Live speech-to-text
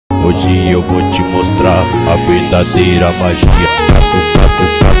Hoje eu vou te mostrar a verdadeira magia.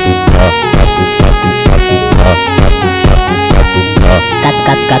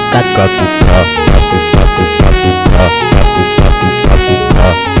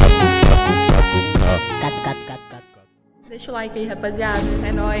 Deixa o like aí, rapaziada.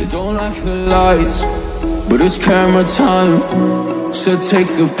 É nóis. Don't like the lights, but it's camera time. Said take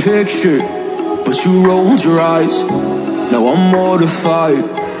the picture, but you rolled your eyes. Now I'm mortified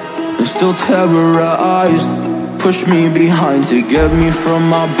and still terrorized. Push me behind to get me from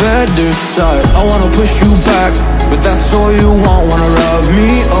my better side. I wanna push you back, but that's all you want. Wanna rub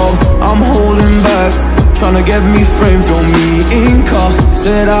me up, I'm holding back. Tryna get me framed, throw me in cuffs.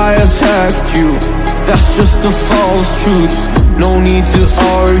 Said I attacked you, that's just a false truth. No need to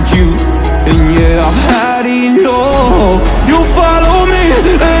argue, and yeah, I've had enough. You follow me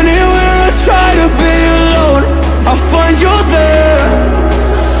anywhere I try to be alone, I find you there.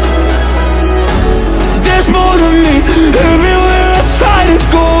 There's more to me, everywhere I try to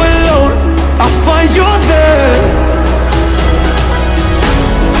go alone, I find you there.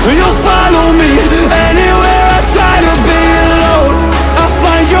 You follow me anywhere I try to be alone, I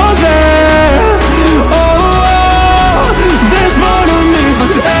find you there. Oh, there's more to me,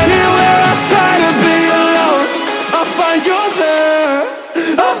 but anywhere I try to be alone, I find you there.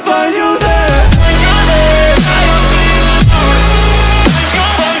 I find you there.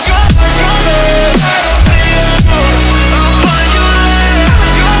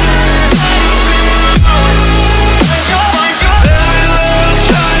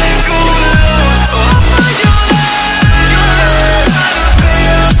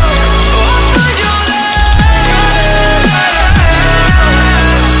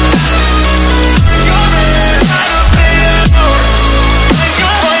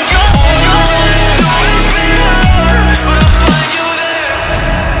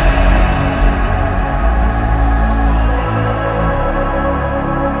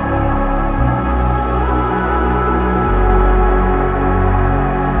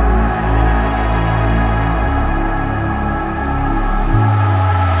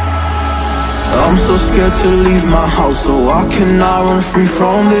 I'm so scared to leave my house, so I cannot run free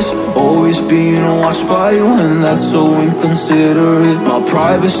from this. Always being watched by you, and that's so inconsiderate. My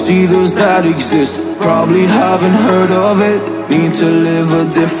privacy, does that exist? Probably haven't heard of it. Need to live a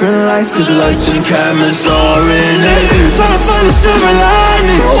different life, cause lights and cameras are in it. Trying to find a silver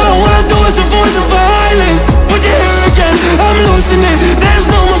lining, all I wanna do is avoid the violence. But you're here again, I'm losing it. There's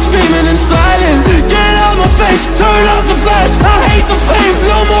no more screaming and styling. Get out my face, turn off the flash. I hate the fame,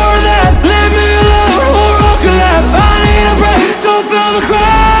 no